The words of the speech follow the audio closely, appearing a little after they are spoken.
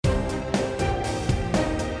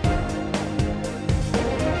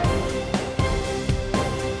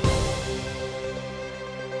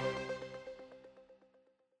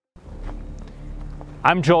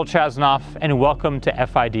I'm Joel Chasnoff, and welcome to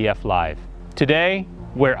FIDF Live. Today,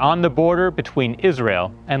 we're on the border between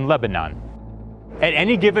Israel and Lebanon. At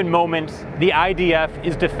any given moment, the IDF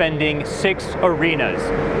is defending 6 arenas.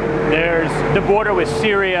 There's the border with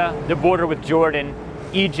Syria, the border with Jordan,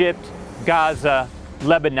 Egypt, Gaza,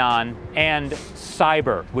 Lebanon, and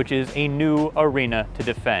cyber, which is a new arena to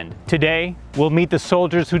defend. Today, we'll meet the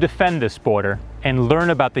soldiers who defend this border and learn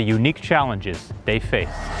about the unique challenges they face.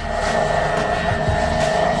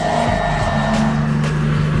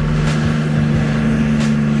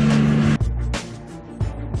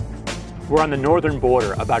 We're on the northern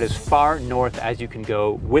border, about as far north as you can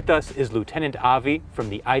go. With us is Lieutenant Avi from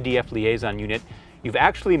the IDF Liaison Unit. You've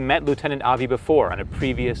actually met Lieutenant Avi before on a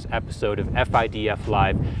previous episode of FIDF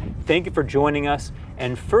Live. Thank you for joining us.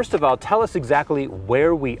 And first of all, tell us exactly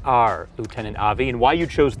where we are, Lieutenant Avi, and why you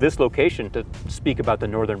chose this location to speak about the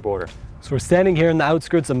northern border. So we're standing here in the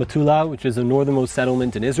outskirts of Metula, which is the northernmost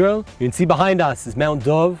settlement in Israel. You can see behind us is Mount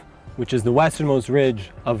Dov, which is the westernmost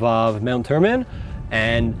ridge of Mount Hermon.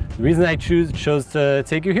 And the reason I chose to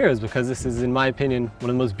take you here is because this is, in my opinion, one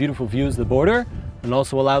of the most beautiful views of the border, and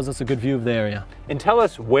also allows us a good view of the area. And tell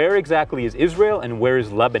us, where exactly is Israel and where is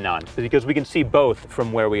Lebanon? Because we can see both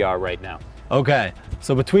from where we are right now. Okay,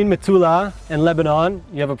 so between Metula and Lebanon,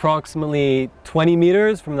 you have approximately 20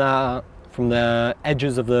 meters from the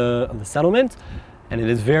edges of the settlement, and it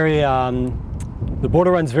is very, the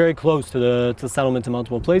border runs very close to the settlement in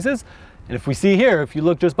multiple places. And if we see here, if you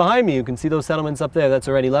look just behind me, you can see those settlements up there. That's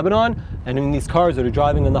already Lebanon. And in these cars that are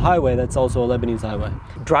driving on the highway, that's also a Lebanese highway.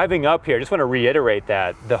 Driving up here, I just want to reiterate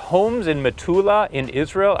that the homes in Metula in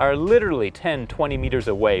Israel are literally 10, 20 meters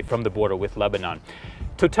away from the border with Lebanon.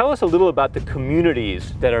 So tell us a little about the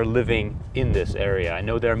communities that are living in this area. I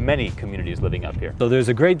know there are many communities living up here. So there's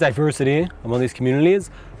a great diversity among these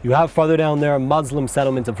communities. You have farther down there a Muslim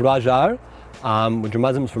settlement of Rajar, which are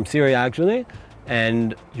Muslims from Syria actually.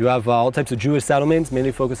 And you have all types of Jewish settlements,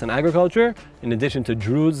 mainly focused on agriculture, in addition to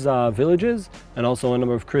Druze villages, and also a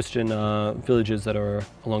number of Christian villages that are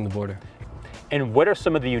along the border. And what are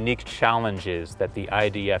some of the unique challenges that the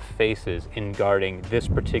IDF faces in guarding this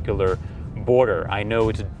particular border? I know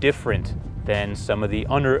it's different than some of the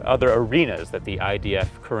other arenas that the IDF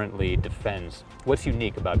currently defends. What's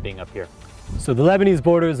unique about being up here? So the Lebanese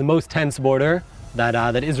border is the most tense border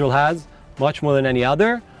that Israel has, much more than any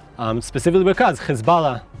other. Specifically because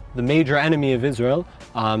Hezbollah, the major enemy of Israel,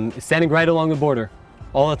 is standing right along the border.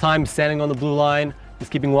 All the time standing on the blue line, is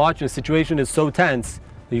keeping watch, and the situation is so tense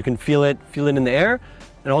that you can feel it in the air.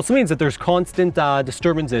 It also means that there's constant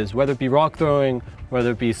disturbances, whether it be rock throwing,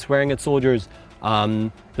 whether it be swearing at soldiers,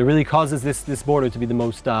 that really causes this border to be the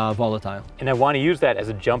most volatile. And I want to use that as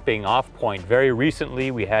a jumping off point. Very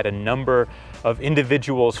recently, we had a number of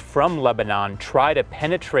individuals from Lebanon try to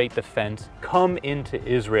penetrate the fence, come into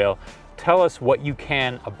Israel. Tell us what you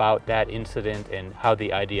can about that incident and how the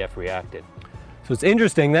IDF reacted. So it's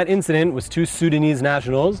interesting, that incident was 2 Sudanese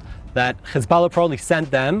nationals that Hezbollah probably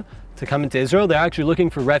sent them to come into Israel. They're actually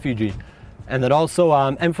looking for refugee. And that also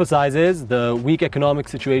emphasizes the weak economic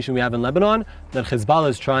situation we have in Lebanon that Hezbollah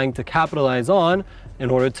is trying to capitalize on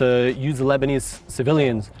in order to use the Lebanese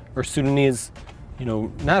civilians or Sudanese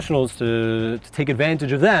nationals to take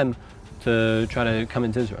advantage of them to try to come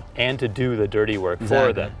into Israel. And to do the dirty work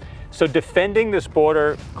for them. So defending this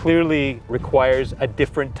border clearly requires a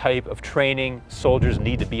different type of training. Soldiers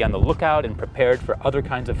need to be on the lookout and prepared for other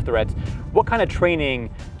kinds of threats. What kind of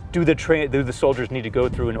training do the soldiers need to go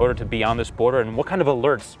through in order to be on this border, and what kind of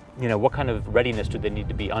alerts, what kind of readiness do they need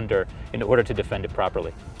to be under in order to defend it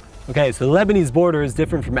properly? Okay, so the Lebanese border is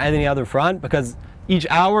different from any other front because each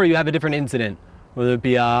hour you have a different incident, whether it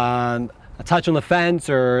be a touch on the fence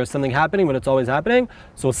or something happening, but it's always happening.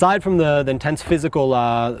 So aside from the intense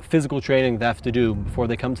physical training they have to do before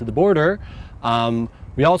they come to the border,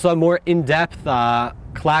 we also have more in-depth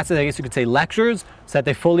classes, I guess you could say lectures, so that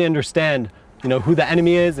they fully understand who the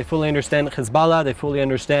enemy is, they fully understand Hezbollah, they fully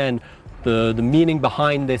understand the meaning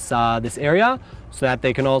behind this area, so that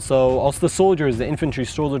they can also the soldiers, the infantry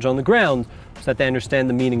soldiers on the ground, so that they understand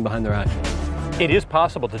the meaning behind their actions. It is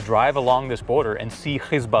possible to drive along this border and see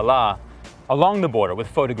Hezbollah along the border with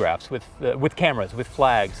photographs, with cameras, with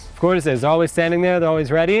flags. Of course, they're always standing there, they're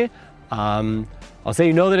always ready. I'll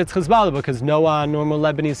say that it's Hezbollah because no normal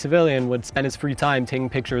Lebanese civilian would spend his free time taking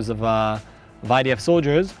pictures of IDF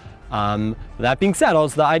soldiers. That being said,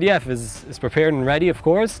 also the IDF is prepared and ready, of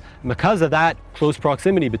course. And because of that close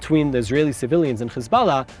proximity between the Israeli civilians and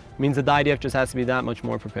Hezbollah, means that the IDF just has to be that much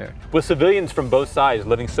more prepared. With civilians from both sides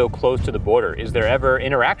living so close to the border, is there ever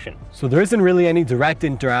interaction? So there isn't really any direct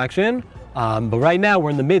interaction. But right now we're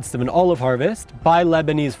in the midst of an olive harvest by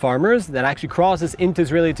Lebanese farmers that actually crosses into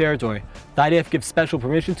Israeli territory. The IDF gives special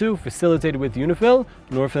permission to, facilitated with UNIFIL,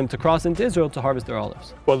 in order for them to cross into Israel to harvest their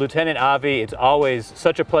olives. Well, Lieutenant Avi, it's always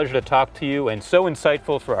such a pleasure to talk to you and so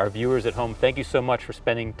insightful for our viewers at home. Thank you so much for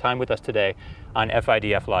spending time with us today on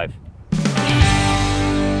FIDF Live.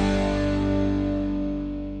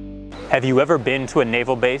 Have you ever been to a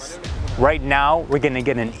naval base? Right now, we're going to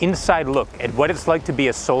get an inside look at what it's like to be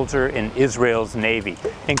a soldier in Israel's Navy,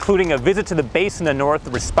 including a visit to the base in the north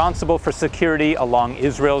responsible for security along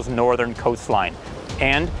Israel's northern coastline.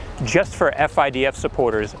 And just for FIDF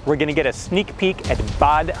supporters, we're going to get a sneak peek at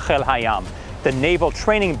Bad Khel Hayam, the naval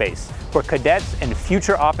training base where cadets and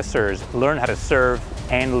future officers learn how to serve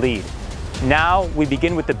and lead. Now we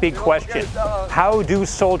begin with the big question. How do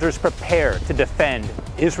soldiers prepare to defend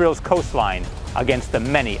Israel's coastline against the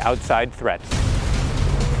many outside threats?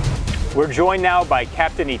 We're joined now by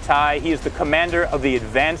Captain Itay. He is the commander of the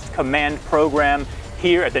Advanced Command Program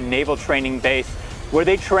here at the Naval Training Base, where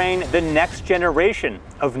they train the next generation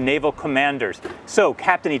of naval commanders. So,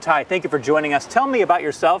 Captain Itay, thank you for joining us. Tell me about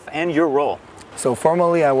yourself and your role. So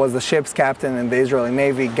formerly I was the ship's captain in the Israeli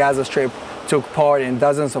Navy. Gaza Strip took part in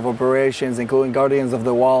dozens of operations, including Guardians of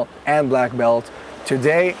the Wall and Black Belt.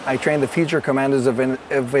 Today, I train the future commanders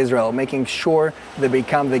of Israel, making sure they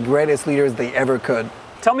become the greatest leaders they ever could.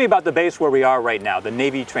 Tell me about the base where we are right now, the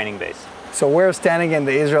Navy training base. So we're standing in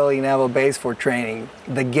the Israeli Naval Base for training,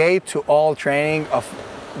 the gate to all training of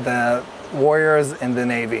the warriors in the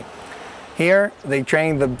Navy. Here, they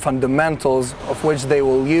train the fundamentals of which they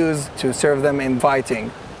will use to serve them in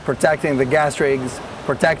fighting, protecting the gas rigs,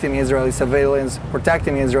 protecting Israeli civilians,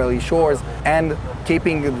 protecting Israeli shores, and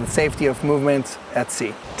keeping the safety of movement at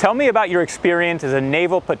sea. Tell me about your experience as a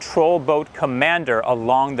naval patrol boat commander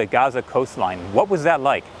along the Gaza coastline. What was that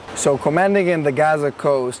like? So commanding in the Gaza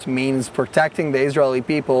coast means protecting the Israeli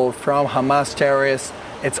people from Hamas terrorists,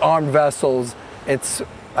 its armed vessels, its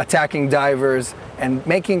attacking divers, and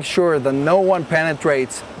making sure that no one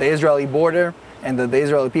penetrates the Israeli border and that the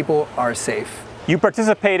Israeli people are safe. You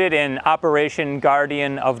participated in Operation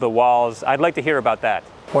Guardian of the Walls. I'd like to hear about that.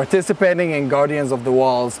 Participating in Guardians of the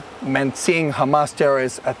Walls meant seeing Hamas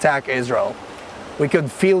terrorists attack Israel. We could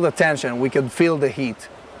feel the tension, we could feel the heat.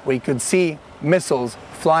 We could see missiles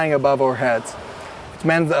flying above our heads. It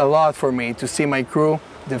meant a lot for me to see my crew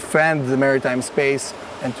defend the maritime space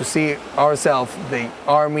and to see ourselves, the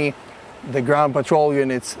Army, the ground patrol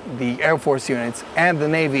units, the Air Force units, and the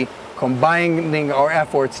Navy combining our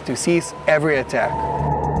efforts to seize every attack.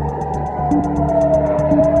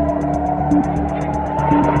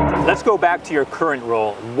 Let's go back to your current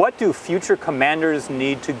role. What do future commanders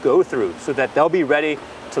need to go through so that they'll be ready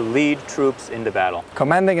to lead troops into battle?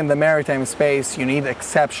 Commanding in the maritime space, you need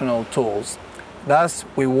exceptional tools. Thus,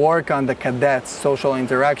 we work on the cadets' social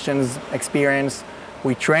interactions experience.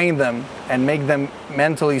 We train them and make them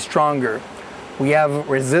mentally stronger. We have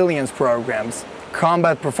resilience programs,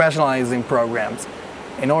 combat professionalizing programs,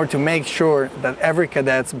 in order to make sure that every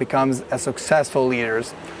cadet becomes a successful leader.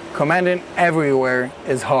 Commanding everywhere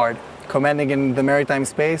is hard. Commanding in the maritime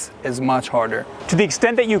space is much harder. To the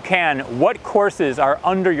extent that you can, what courses are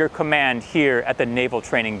under your command here at the Naval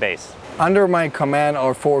Training Base? Under my command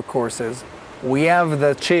are 4 courses. We have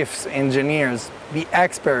the chiefs, engineers, the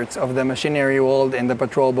experts of the machinery world in the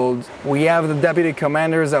patrol boats. We have the deputy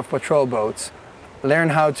commanders of patrol boats. Learn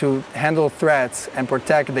how to handle threats and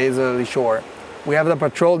protect the Israeli shore. We have the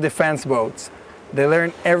patrol defense boats. They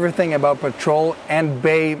learn everything about patrol and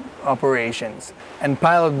bay operations. And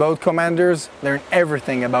pilot boat commanders learn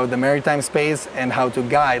everything about the maritime space and how to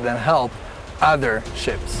guide and help other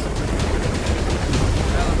ships.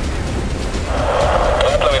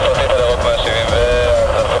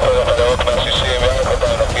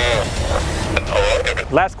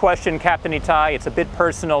 Last question, Captain Itay. It's a bit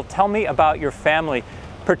personal. Tell me about your family.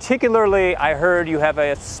 Particularly, I heard you have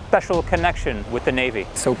a special connection with the Navy.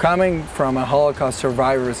 So coming from a Holocaust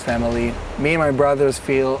survivor's family, me and my brothers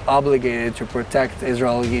feel obligated to protect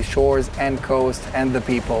Israeli shores and coast and the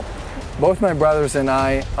people. Both my brothers and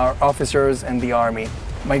I are officers in the Army.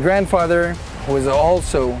 My grandfather, who is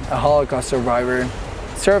also a Holocaust survivor,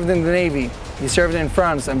 served in the Navy. He served in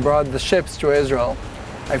France and brought the ships to Israel.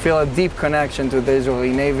 I feel a deep connection to the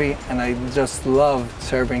Israeli Navy, and I just love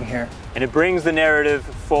serving here. And it brings the narrative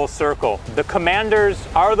full circle. The commanders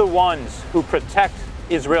are the ones who protect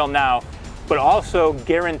Israel now, but also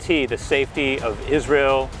guarantee the safety of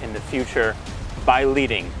Israel in the future by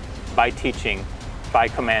leading, by teaching, by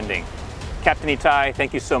commanding. Captain Itay,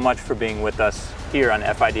 thank you so much for being with us here on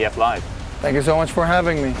FIDF Live. Thank you so much for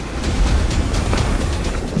having me.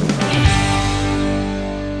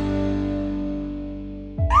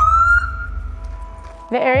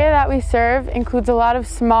 The area that we serve includes a lot of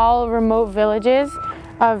small, remote villages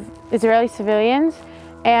of Israeli civilians,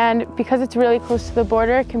 and because it's really close to the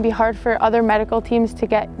border, it can be hard for other medical teams to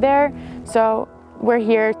get there, so we're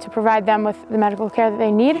here to provide them with the medical care that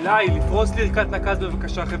they need.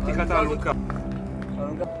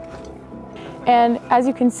 And as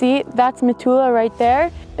you can see, that's Metula right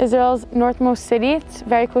there, Israel's northmost city. It's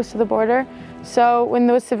very close to the border. So when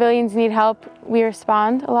those civilians need help, we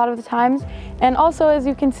respond a lot of the times. And also, as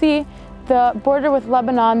you can see, the border with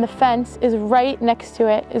Lebanon, the fence is right next to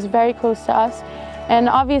it, is very close to us. And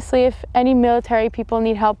obviously, if any military people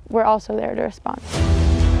need help, we're also there to respond.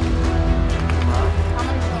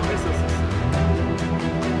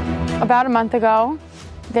 About a month ago,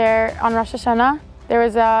 there on Rosh Hashanah, there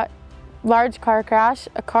was a large car crash.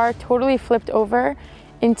 A car totally flipped over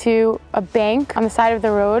into a bank on the side of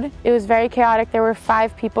the road. It was very chaotic. There were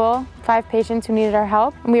 5 people, 5 patients who needed our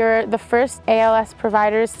help. We were the first ALS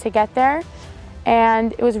providers to get there,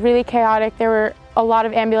 and it was really chaotic. There were a lot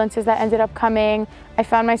of ambulances that ended up coming. I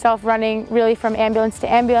found myself running really from ambulance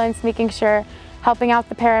to ambulance, making sure, helping out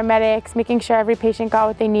the paramedics, making sure every patient got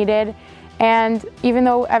what they needed. And even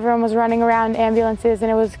though everyone was running around ambulances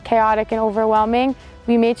and it was chaotic and overwhelming,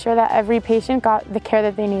 we made sure that every patient got the care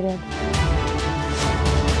that they needed.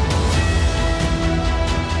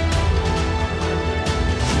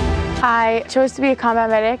 I chose to be a combat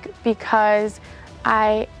medic because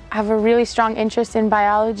I have a really strong interest in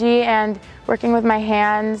biology and working with my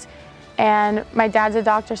hands, and my dad's a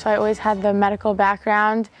doctor, so I always had the medical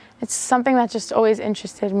background. It's something that just always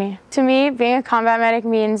interested me. To me, being a combat medic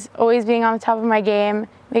means always being on the top of my game,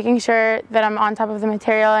 making sure that I'm on top of the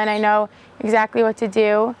material and I know exactly what to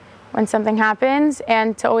do when something happens,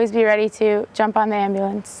 and to always be ready to jump on the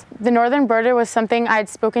ambulance. The northern border was something I'd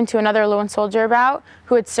spoken to another lone soldier about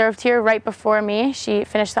who had served here right before me. She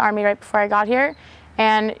finished the army right before I got here,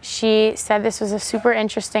 and she said this was a super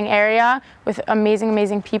interesting area with amazing,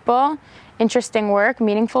 amazing people, interesting work,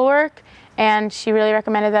 meaningful work, and she really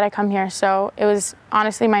recommended that I come here. So it was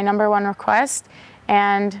honestly my #1 request,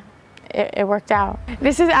 and it worked out.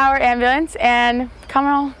 This is our ambulance, and come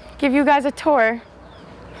on, I'll give you guys a tour.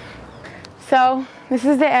 So this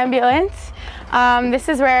is the ambulance. This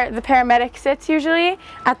is where the paramedic sits usually,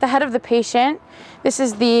 at the head of the patient. This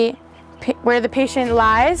is where the patient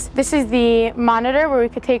lies. This is the monitor where we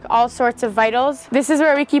could take all sorts of vitals. This is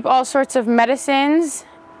where we keep all sorts of medicines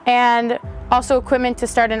and also equipment to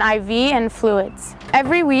start an IV and fluids.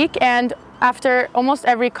 Every week and after almost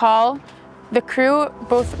every call, the crew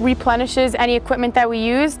both replenishes any equipment that we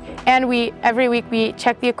use, and every week we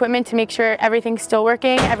check the equipment to make sure everything's still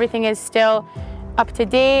working, everything is still up to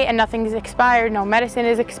date and nothing is expired, no medicine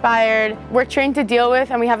is expired. We're trained to deal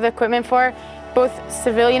with, and we have the equipment for, both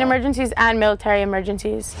civilian emergencies and military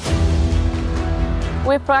emergencies.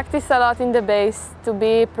 We practice a lot in the base to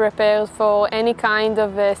be prepared for any kind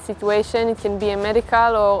of situation. It can be a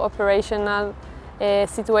medical or operational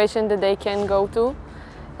situation that they can go to.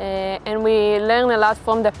 And we learn a lot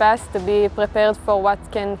from the past to be prepared for what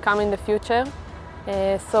can come in the future.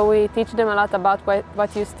 So we teach them a lot about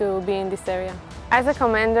what used to be in this area. As a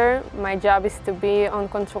commander, my job is to be on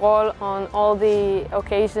control on all the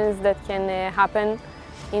occasions that can happen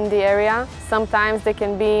in the area. Sometimes there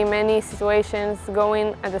can be many situations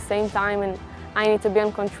going at the same time, and I need to be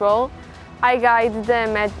on control. I guide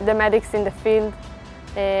the medics in the field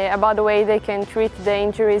about the way they can treat the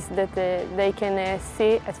injuries that they can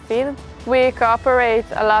see at field. We cooperate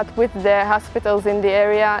a lot with the hospitals in the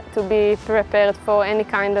area to be prepared for any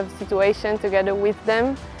kind of situation together with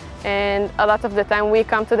them. And a lot of the time we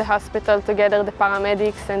come to the hospital together, the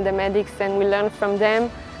paramedics and the medics, and we learn from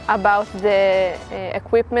them about the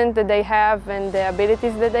equipment that they have and the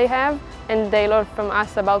abilities that they have, and they learn from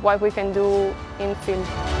us about what we can do in field.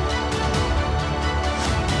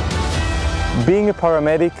 Being a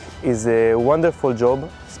paramedic is a wonderful job,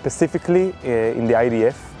 specifically in the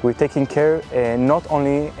IDF. We're taking care not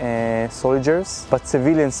only soldiers, but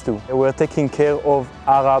civilians too. We're taking care of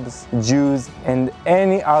Arabs, Jews, and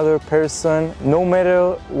any other person, no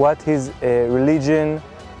matter what his religion,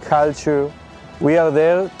 culture. We are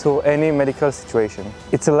there to any medical situation.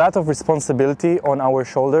 It's a lot of responsibility on our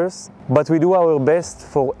shoulders, but we do our best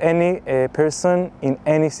for any person in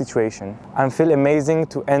any situation. I feel amazing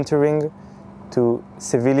to entering to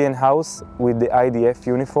civilian house with the IDF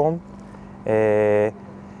uniform.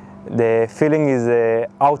 The feeling is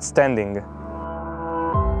outstanding.